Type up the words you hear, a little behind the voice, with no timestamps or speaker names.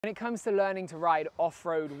When it comes to learning to ride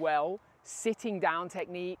off-road well, sitting down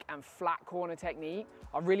technique and flat corner technique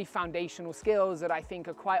are really foundational skills that I think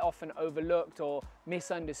are quite often overlooked or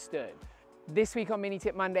misunderstood. This week on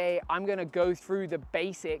MiniTip Monday, I'm going to go through the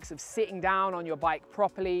basics of sitting down on your bike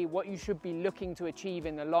properly, what you should be looking to achieve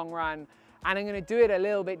in the long run, and I'm going to do it a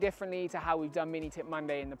little bit differently to how we've done MiniTip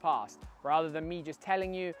Monday in the past. Rather than me just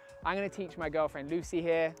telling you, I'm going to teach my girlfriend Lucy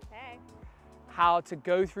here how to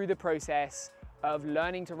go through the process of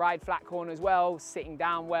learning to ride flat corners well, sitting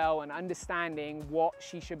down well, and understanding what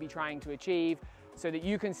she should be trying to achieve so that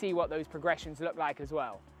you can see what those progressions look like as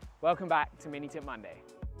well. Welcome back to MiniTip Monday.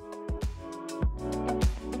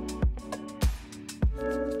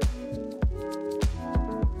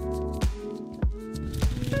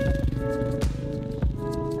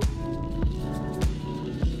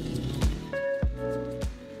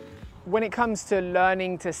 When it comes to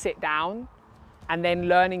learning to sit down and then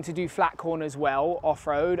learning to do flat corners well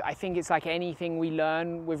off-road, I think it's like anything we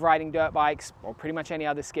learn with riding dirt bikes or pretty much any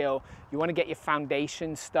other skill, you want to get your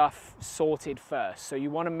foundation stuff sorted first. So you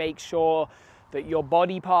want to make sure that your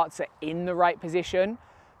body parts are in the right position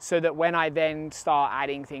so that when I then start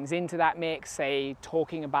adding things into that mix, say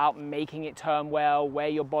talking about making it turn well, where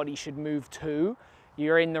your body should move to,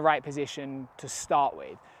 you're in the right position to start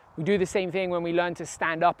with. We do the same thing when we learn to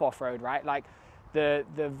stand up off-road, right? Like the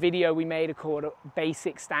video we made called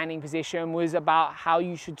Basic Standing Position was about how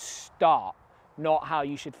you should start, not how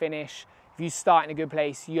you should finish. If you start in a good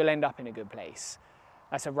place, you'll end up in a good place.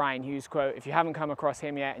 That's a Ryan Hughes quote. If you haven't come across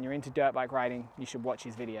him yet and you're into dirt bike riding, you should watch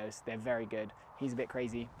his videos. They're very good. He's a bit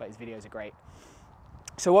crazy, but his videos are great.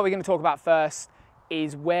 So what we're going to talk about first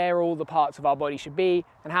is where all the parts of our body should be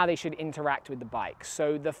and how they should interact with the bike.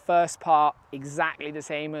 So the first part, exactly the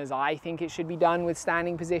same as I think it should be done with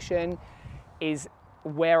standing position, is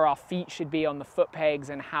where our feet should be on the foot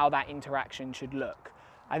pegs and how that interaction should look.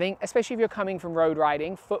 I think, especially if you're coming from road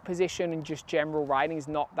riding, foot position and just general riding is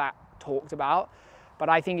not that talked about, but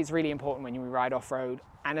I think it's really important when we ride off-road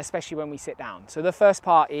and especially when we sit down. So the first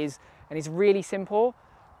part is, and it's really simple,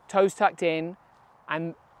 toes tucked in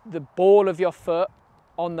and the ball of your foot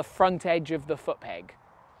on the front edge of the foot peg.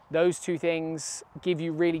 Those two things give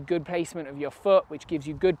you really good placement of your foot, which gives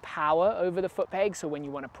you good power over the foot peg. So when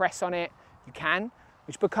you want to press on it, you can,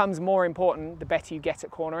 which becomes more important the better you get at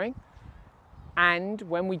cornering. And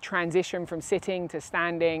when we transition from sitting to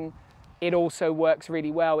standing, it also works really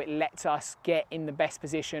well. It lets us get in the best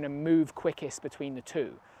position and move quickest between the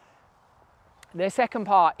two. The second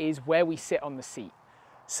part is where we sit on the seat.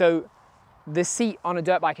 So the seat on a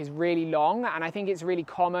dirt bike is really long, and I think it's really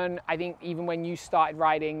common. I think even when you started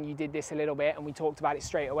riding, you did this a little bit, and we talked about it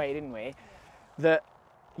straight away, didn't we? That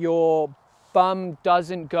your bum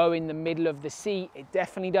doesn't go in the middle of the seat. It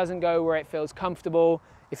definitely doesn't go where it feels comfortable.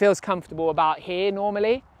 It feels comfortable about here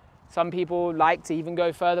normally. Some people like to even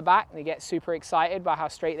go further back, and they get super excited by how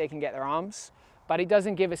straight they can get their arms, but it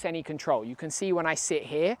doesn't give us any control. You can see when I sit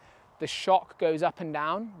here, the shock goes up and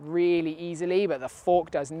down really easily, but the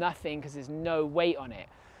fork does nothing because there's no weight on it.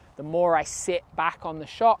 The more I sit back on the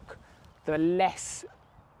shock, the less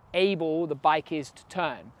able the bike is to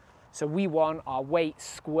turn. So we want our weight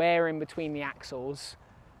square in between the axles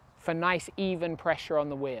for nice even pressure on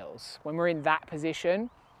the wheels. When we're in that position,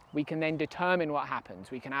 we can then determine what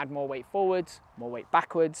happens. We can add more weight forwards, more weight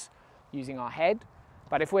backwards using our head.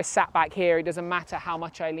 But if we're sat back here, it doesn't matter how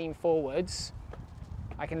much I lean forwards.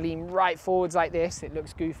 I can lean right forwards like this, it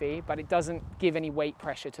looks goofy, but it doesn't give any weight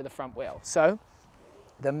pressure to the front wheel. So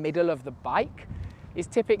the middle of the bike is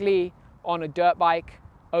typically on a dirt bike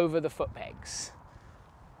over the foot pegs.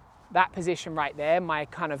 That position right there, my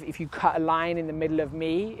kind of, if you cut a line in the middle of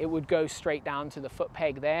me, it would go straight down to the foot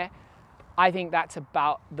peg there. I think that's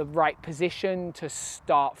about the right position to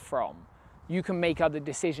start from. You can make other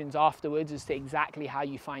decisions afterwards as to exactly how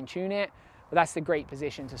you fine tune it, but that's the great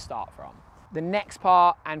position to start from. The next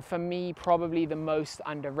part, and for me probably the most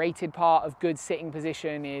underrated part of good sitting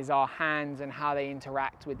position, is our hands and how they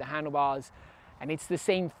interact with the handlebars. And it's the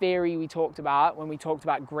same theory we talked about when we talked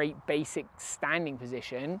about great basic standing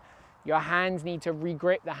position. Your hands need to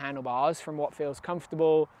regrip the handlebars from what feels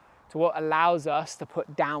comfortable to what allows us to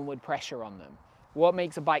put downward pressure on them. What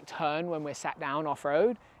makes a bike turn when we're sat down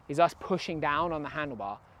off-road is us pushing down on the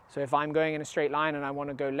handlebar. So if I'm going in a straight line and I want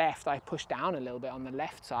to go left, I push down a little bit on the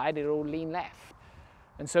left side, it'll lean left.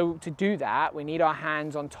 And so to do that, we need our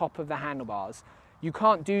hands on top of the handlebars. You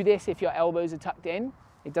can't do this if your elbows are tucked in.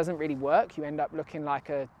 It doesn't really work. You end up looking like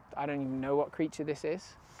a, I don't even know what creature this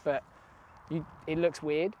is, but it looks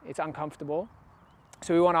weird, it's uncomfortable.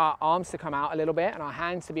 So we want our arms to come out a little bit and our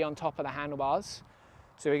hands to be on top of the handlebars.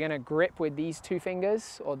 So we're going to grip with these 2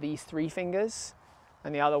 fingers or these 3 fingers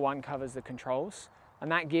and the other one covers the controls.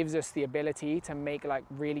 And that gives us the ability to make like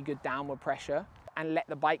really good downward pressure and let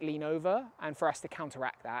the bike lean over, and for us to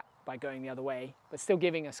counteract that by going the other way, but still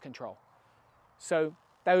giving us control. So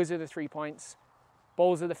those are the 3 points.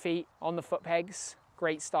 Balls of the feet on the foot pegs,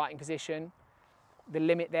 great starting position. The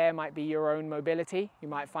limit there might be your own mobility. You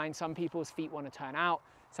might find some people's feet want to turn out.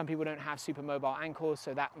 Some people don't have super mobile ankles,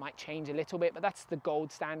 so that might change a little bit, but that's the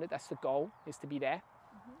gold standard. That's the goal, is to be there.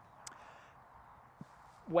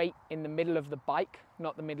 Weight in the middle of the bike,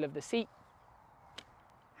 not the middle of the seat.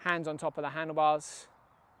 Hands on top of the handlebars.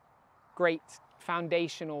 Great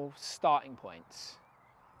foundational starting points.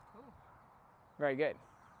 Cool. Very good.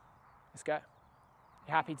 Let's go.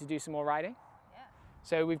 You happy to do some more riding? Yeah.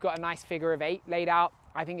 So we've got a nice figure of 8 laid out.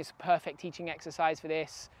 I think it's a perfect teaching exercise for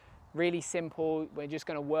this. Really simple. We're just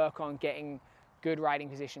going to work on getting good riding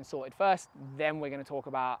position sorted first. Then we're going to talk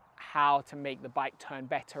about how to make the bike turn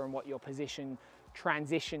better and what your position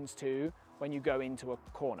transitions to when you go into a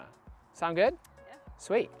corner. Sound good? Yeah.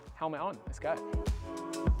 Sweet. Helmet on. Let's go.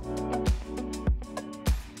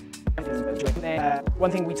 One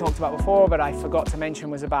thing we talked about before, but I forgot to mention,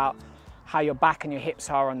 was about how your back and your hips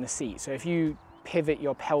are on the seat. So if you pivot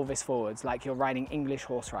your pelvis forwards like you're riding English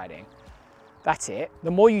horse riding, that's it.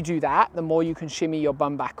 The more you do that, the more you can shimmy your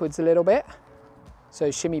bum backwards a little bit.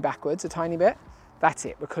 So shimmy backwards a tiny bit. That's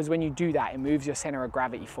it, because when you do that, it moves your center of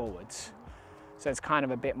gravity forwards. So it's kind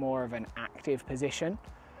of a bit more of an active position.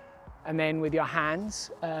 And then with your hands,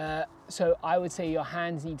 so I would say your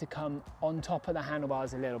hands need to come on top of the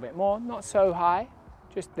handlebars a little bit more, not so high,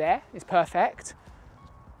 just there is perfect.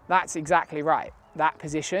 That's exactly right. That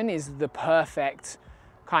position is the perfect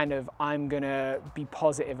kind of, I'm gonna be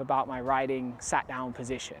positive about my riding sat down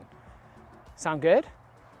position. Sound good?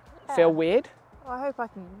 Yeah. Feel weird? Well, I hope I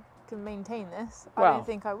can maintain this. Well, I don't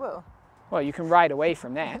think I will. Well, you can ride away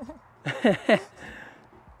from there.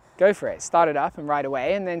 Go for it. Start it up and ride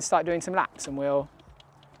away, and then start doing some laps, and we'll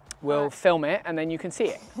right. Film it, and then you can see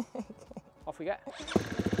it. Okay. Off we go.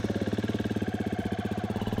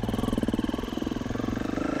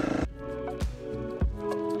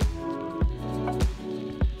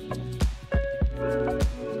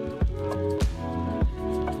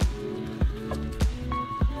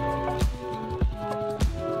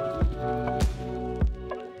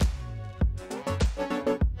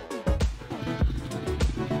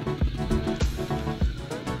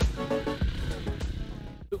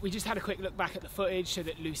 We just had a quick look back at the footage so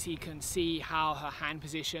that Lucy can see how her hand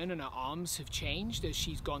position and her arms have changed as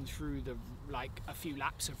she's gone through a few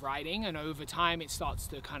laps of riding, and over time it starts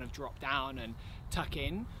to kind of drop down and tuck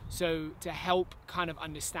in. So to help kind of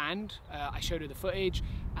understand, I showed her the footage,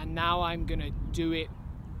 and now I'm gonna do it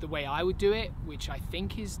the way I would do it, which I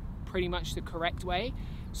think is pretty much the correct way,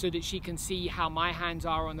 so that she can see how my hands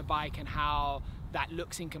are on the bike and how that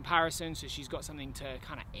looks in comparison, so she's got something to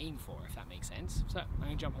kind of aim for, if that makes sense. So I'm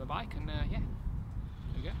gonna jump on the bike and yeah,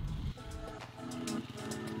 there we go.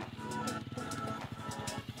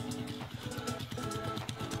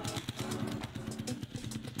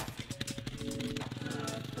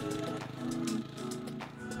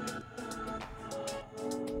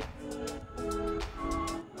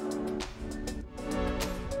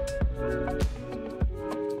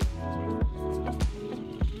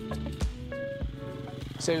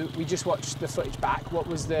 So we just watched the footage back. What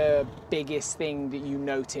was the biggest thing that you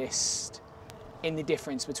noticed in the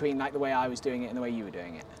difference between like the way I was doing it and the way you were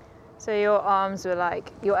doing it? So your arms were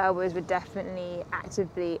like, your elbows were definitely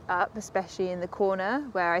actively up, especially in the corner,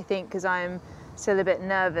 where I think because I'm still a bit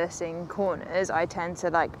nervous in corners, I tend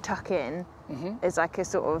to like tuck in. It's like a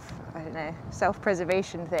sort of, I don't know,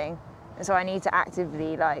 self-preservation thing. And so I need to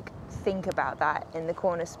actively like think about that in the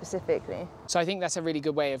corner specifically. So I think that's a really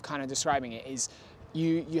good way of kind of describing it, is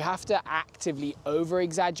you have to actively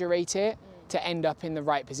over-exaggerate it to end up in the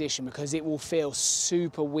right position, because it will feel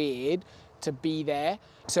super weird to be there.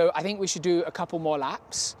 So I think we should do a couple more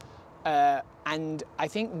laps. And I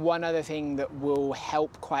think one other thing that will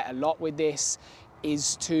help quite a lot with this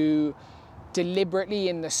is to deliberately,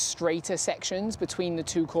 in the straighter sections between the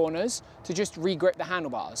two corners, to just re-grip the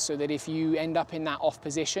handlebars, so that if you end up in that off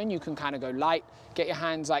position, you can kind of go light, get your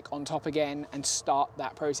hands like on top again and start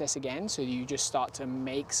that process again. So you just start to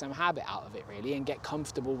make some habit out of it really, and get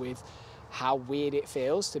comfortable with how weird it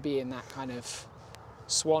feels to be in that kind of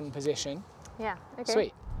swan position. Yeah, okay.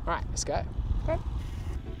 Sweet. All right, let's go. Okay.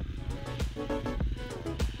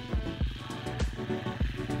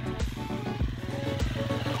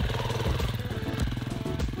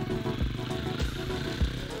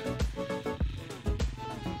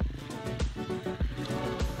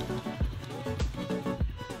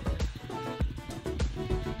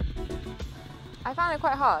 I found found it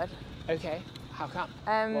quite hard. Okay, how come?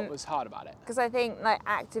 What was hard about it? Because I think like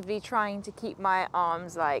actively trying to keep my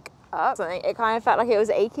arms like up, it kind of felt like it was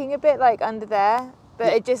aching a bit like under there. But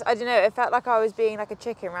Yeah. it just, I don't know, it felt like I was being like a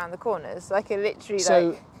chicken around the corners. Like it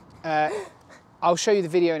literally I'll show you the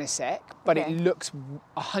video in a sec, but Okay. it looks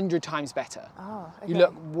 100 times better. Oh, okay. You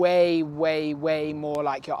look way, way, way more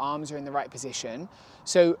like your arms are in the right position.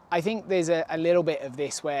 So I think there's a little bit of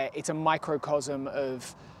this where it's a microcosm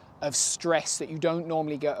of stress that you don't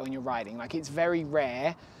normally get when you're riding. Like it's very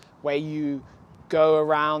rare where you go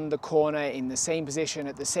around the corner in the same position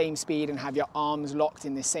at the same speed and have your arms locked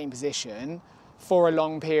in the same position for a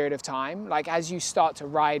long period of time. Like as you start to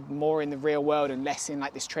ride more in the real world and less in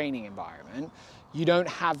like this training environment, you don't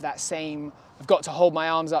have that same, I've got to hold my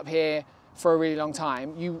arms up here for a really long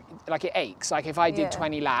time. Like it aches. Like if I did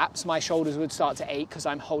 20 laps, my shoulders would start to ache because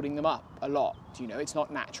I'm holding them up a lot. You know, it's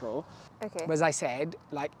not natural. Okay. But as I said,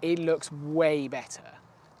 like it looks way better.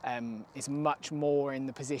 It's much more in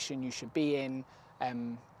the position you should be in.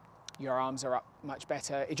 Your arms are up much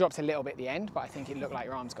better. It dropped a little bit at the end, but I think it looked like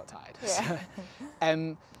your arms got tired. Yeah.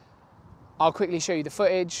 So, I'll quickly show you the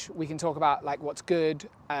footage. We can talk about like what's good,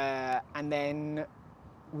 and then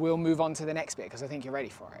we'll move on to the next bit because I think you're ready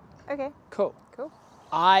for it. Okay. Cool. Cool.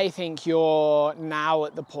 I think you're now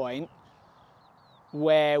at the point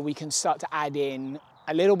where we can start to add in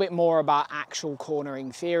a little bit more about actual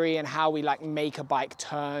cornering theory and how we like make a bike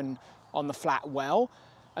turn on the flat well,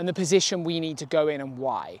 and the position we need to go in and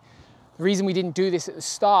why. The reason we didn't do this at the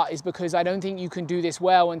start is because I don't think you can do this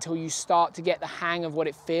well until you start to get the hang of what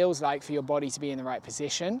it feels like for your body to be in the right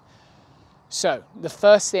position. So the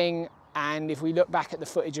first thing, and if we look back at the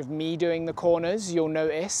footage of me doing the corners, you'll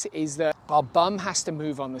notice is that our bum has to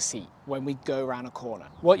move on the seat when we go around a corner.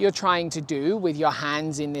 What you're trying to do with your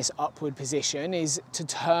hands in this upward position is to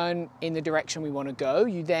turn in the direction we want to go.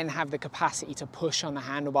 You then have the capacity to push on the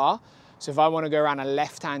handlebar. So if I want to go around a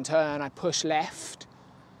left-hand turn, I push left,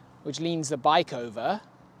 which leans the bike over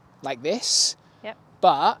like this. Yep.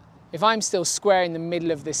 But if I'm still square in the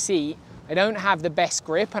middle of the seat, I don't have the best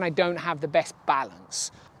grip and I don't have the best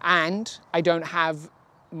balance. And I don't have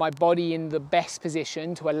my body in the best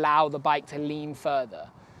position to allow the bike to lean further.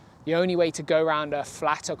 The only way to go around a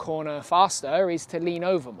flatter corner faster is to lean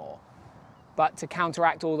over more. But to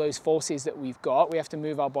counteract all those forces that we've got, we have to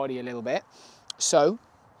move our body a little bit. So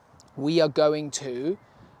we are going to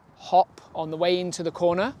hop on the way into the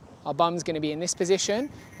corner. Our bum's going to be in this position.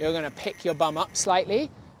 You're going to pick your bum up slightly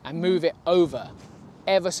and move it over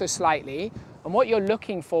ever so slightly. And what you're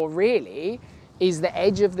looking for really is the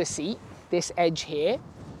edge of the seat, this edge here,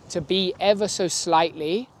 to be ever so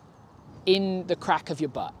slightly in the crack of your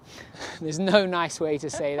butt. There's no nice way to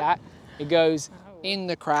say that. It goes in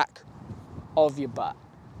the crack of your butt.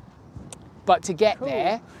 But to get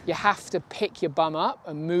there, you have to pick your bum up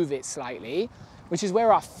and move it slightly, which is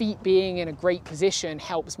where our feet being in a great position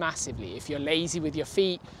helps massively. If you're lazy with your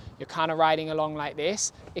feet, you're kind of riding along like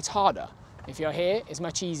this, it's harder. If you're here, it's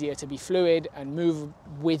much easier to be fluid and move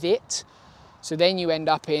with it. So then you end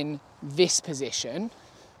up in this position,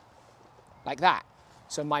 like that.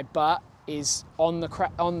 So my butt is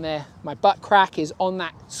my butt crack is on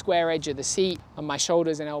that square edge of the seat, and my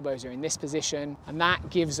shoulders and elbows are in this position. And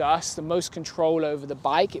that gives us the most control over the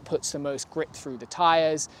bike. It puts the most grip through the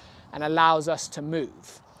tires and allows us to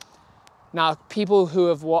move. Now, people who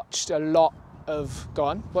have watched a lot of, go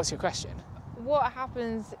on, what's your question? What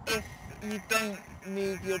happens if you don't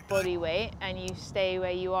move your body weight and you stay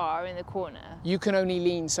where you are in the corner? You can only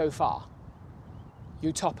lean so far.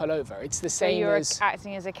 You topple over. It's the same So you're as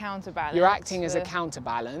acting as a counterbalance. you're acting as a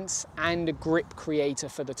counterbalance and a grip creator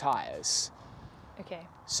for the tires. Okay.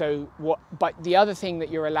 So but the other thing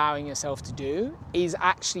that you're allowing yourself to do is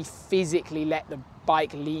actually physically let the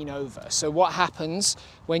bike lean over. So what happens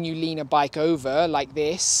when you lean a bike over like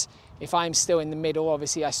this, if I'm still in the middle,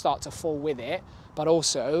 obviously I start to fall with it, but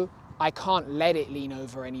also I can't let it lean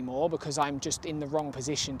over anymore because I'm just in the wrong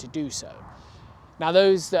position to do so. Now,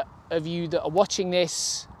 those of you that are watching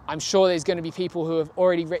this, I'm sure there's going to be people who have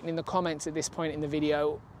already written in the comments at this point in the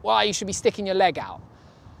video, well, you should be sticking your leg out.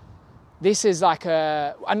 This is like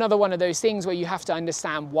another one of those things where you have to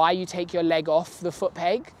understand why you take your leg off the foot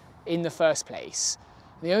peg in the first place.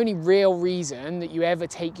 The only real reason that you ever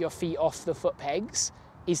take your feet off the foot pegs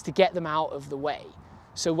is to get them out of the way.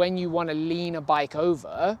 So when you want to lean a bike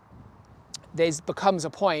over, becomes a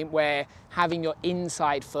point where having your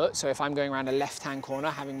inside foot, so if I'm going around a left-hand corner,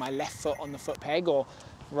 having my left foot on the foot peg or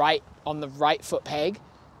right on the right foot peg,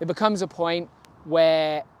 there becomes a point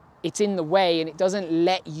where it's in the way and it doesn't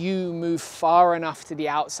let you move far enough to the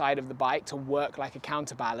outside of the bike to work like a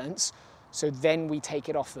counterbalance. So then we take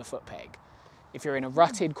it off the foot peg. If you're in a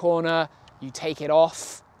rutted corner, you take it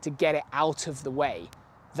off to get it out of the way.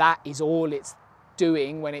 That is all it's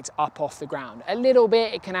doing when it's up off the ground. A little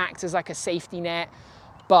bit, it can act as like a safety net,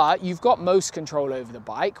 but you've got most control over the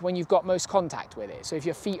bike when you've got most contact with it. So if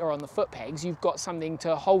your feet are on the foot pegs, you've got something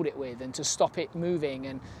to hold it with and to stop it moving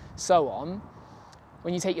and so on.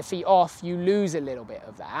 When you take your feet off, you lose a little bit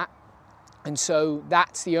of that. And so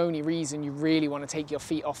that's the only reason you really want to take your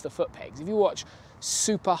feet off the foot pegs. If you watch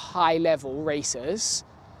super high level racers,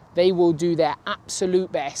 they will do their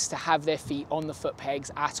absolute best to have their feet on the foot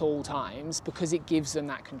pegs at all times because it gives them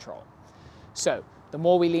that control. So the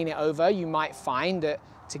more we lean it over, you might find that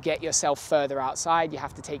to get yourself further outside, you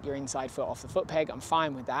have to take your inside foot off the foot peg. I'm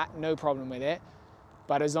fine with that, no problem with it.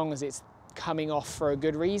 But as long as it's coming off for a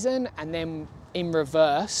good reason, and then in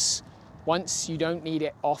reverse, once you don't need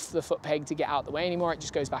it off the foot peg to get out the way anymore, it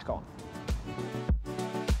just goes back on.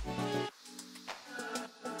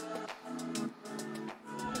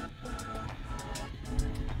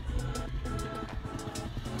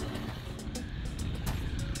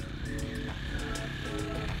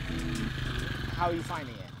 How are you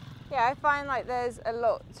finding it? Yeah, I find like there's a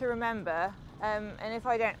lot to remember, and if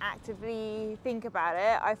I don't actively think about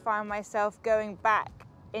it, I find myself going back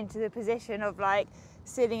into the position of like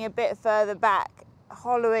sitting a bit further back,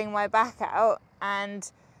 hollowing my back out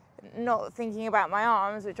and not thinking about my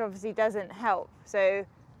arms, which obviously doesn't help. So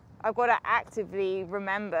I've got to actively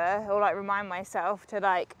remember or like remind myself to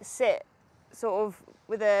like sit sort of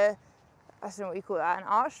with a, I don't know what you call that, an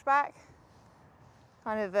arched back,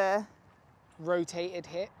 kind of a Rotated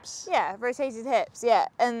hips? Yeah, rotated hips, yeah,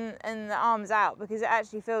 and the arms out, because it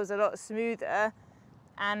actually feels a lot smoother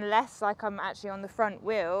and less like I'm actually on the front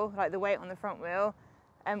wheel, like the weight on the front wheel,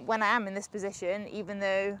 and when I am in this position, even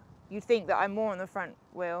though you'd think that I'm more on the front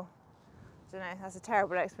wheel. I don't know, that's a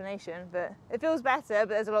terrible explanation, but it feels better, but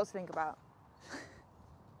there's a lot to think about.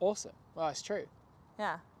 Awesome. Well, it's true.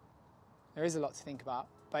 Yeah. There is a lot to think about,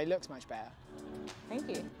 but it looks much better. Thank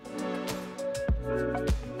you.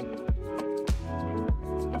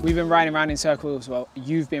 We've been riding around in circles, well,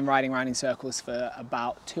 you've been riding around in circles for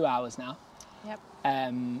about 2 hours now. Yep.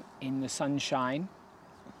 In the sunshine.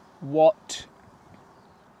 What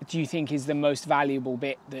do you think is the most valuable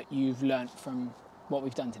bit that you've learnt from what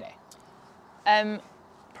we've done today?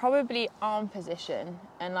 Probably arm position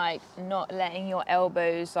and like not letting your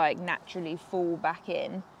elbows like naturally fall back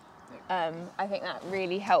in. I think that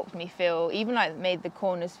really helped me feel, even like made the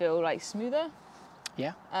corners feel like smoother.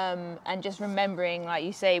 Yeah. And just remembering, like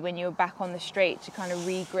you say, when you're back on the straight to kind of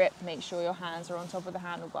re-grip, make sure your hands are on top of the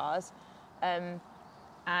handlebars. And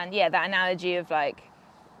yeah, that analogy of like,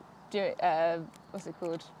 what's it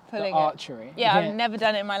called? Pulling the archery. It. Yeah, I've never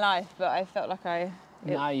done it in my life, but I felt like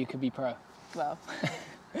now you could be pro. Well,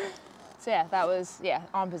 so yeah, that was, yeah,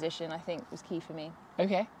 arm position I think was key for me.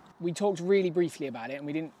 Okay. We talked really briefly about it and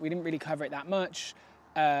we didn't really cover it that much.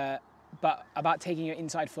 But about taking your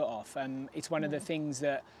inside foot off. It's one of the things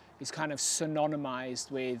that is kind of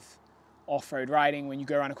synonymized with off-road riding. When you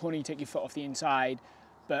go around a corner, you take your foot off the inside,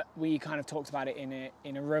 but we kind of talked about it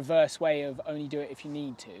in a reverse way of only do it if you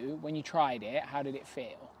need to. When you tried it, how did it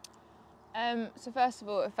feel? So first of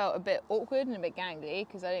all, it felt a bit awkward and a bit gangly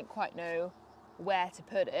because I didn't quite know where to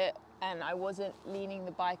put it, and I wasn't leaning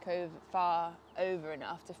the bike far over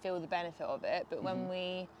enough to feel the benefit of it. But when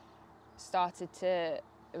we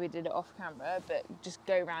did it off camera, but just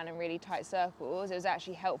go around in really tight circles, it was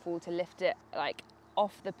actually helpful to lift it like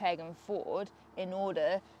off the peg and forward in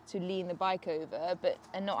order to lean the bike over,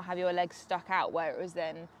 and not have your legs stuck out where it was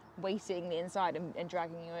then weighting the inside and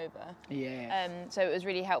dragging you over. Yeah. So it was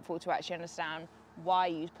really helpful to actually understand why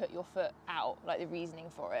you'd put your foot out, like the reasoning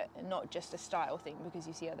for it, and not just a style thing because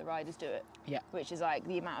you see other riders do it. Yeah. Which is like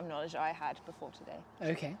the amount of knowledge I had before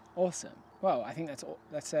today. Okay, awesome. Well, I think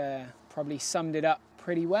that's probably summed it up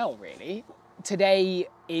pretty well, really. Today,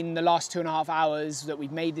 in the last 2.5 hours that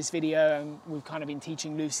we've made this video, we've kind of been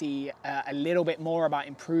teaching Lucy a little bit more about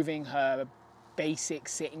improving her basic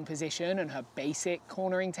sitting position and her basic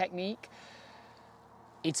cornering technique.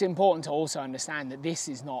 It's important to also understand that this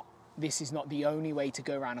is not the only way to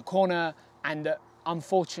go around a corner, and that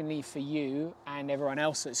unfortunately for you and everyone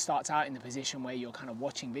else that starts out in the position where you're kind of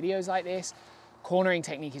watching videos like this, cornering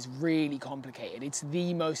technique is really complicated. It's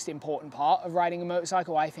the most important part of riding a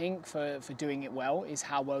motorcycle, I think, for doing it well, is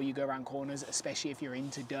how well you go around corners, especially if you're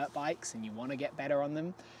into dirt bikes and you want to get better on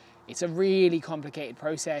them. It's a really complicated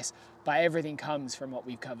process, but everything comes from what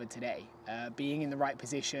we've covered today. Being in the right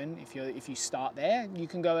position, if you start there, you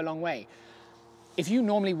can go a long way. If you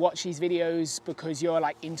normally watch these videos because you're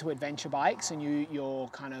like into adventure bikes and you're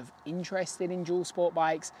kind of interested in dual sport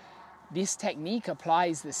bikes, This technique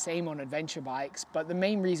applies the same on adventure bikes, but the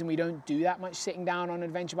main reason we don't do that much sitting down on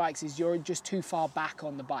adventure bikes is you're just too far back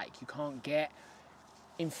on the bike. You can't get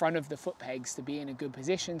in front of the foot pegs to be in a good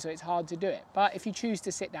position, so it's hard to do it. But if you choose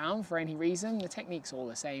to sit down for any reason, the technique's all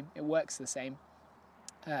the same. It works the same.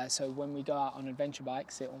 So when we go out on adventure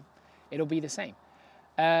bikes, it'll be the same.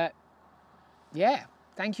 Yeah,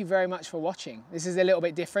 thank you very much for watching. This is a little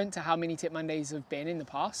bit different to how MiniTip Mondays have been in the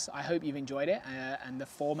past. I hope you've enjoyed it, and the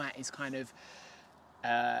format is kind of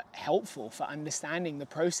helpful for understanding the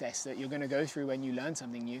process that you're going to go through when you learn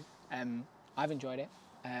something new. I've enjoyed it,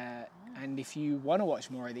 and if you want to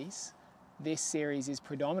watch more of these, this series is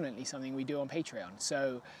predominantly something we do on Patreon.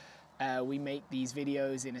 So we make these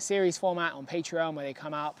videos in a series format on Patreon where they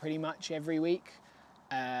come out pretty much every week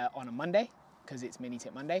on a Monday, because it's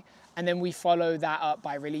MiniTip Monday. And then we follow that up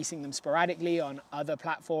by releasing them sporadically on other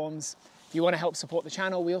platforms. If you want to help support the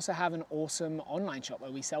channel, we also have an awesome online shop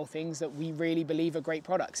where we sell things that we really believe are great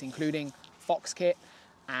products, including Fox Kit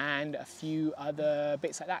and a few other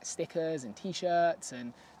bits like that, stickers and t-shirts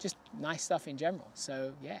and just nice stuff in general.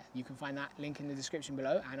 So yeah, you can find that link in the description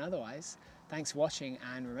below. And otherwise, thanks for watching,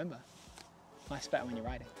 and remember, life's better when you're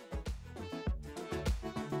riding.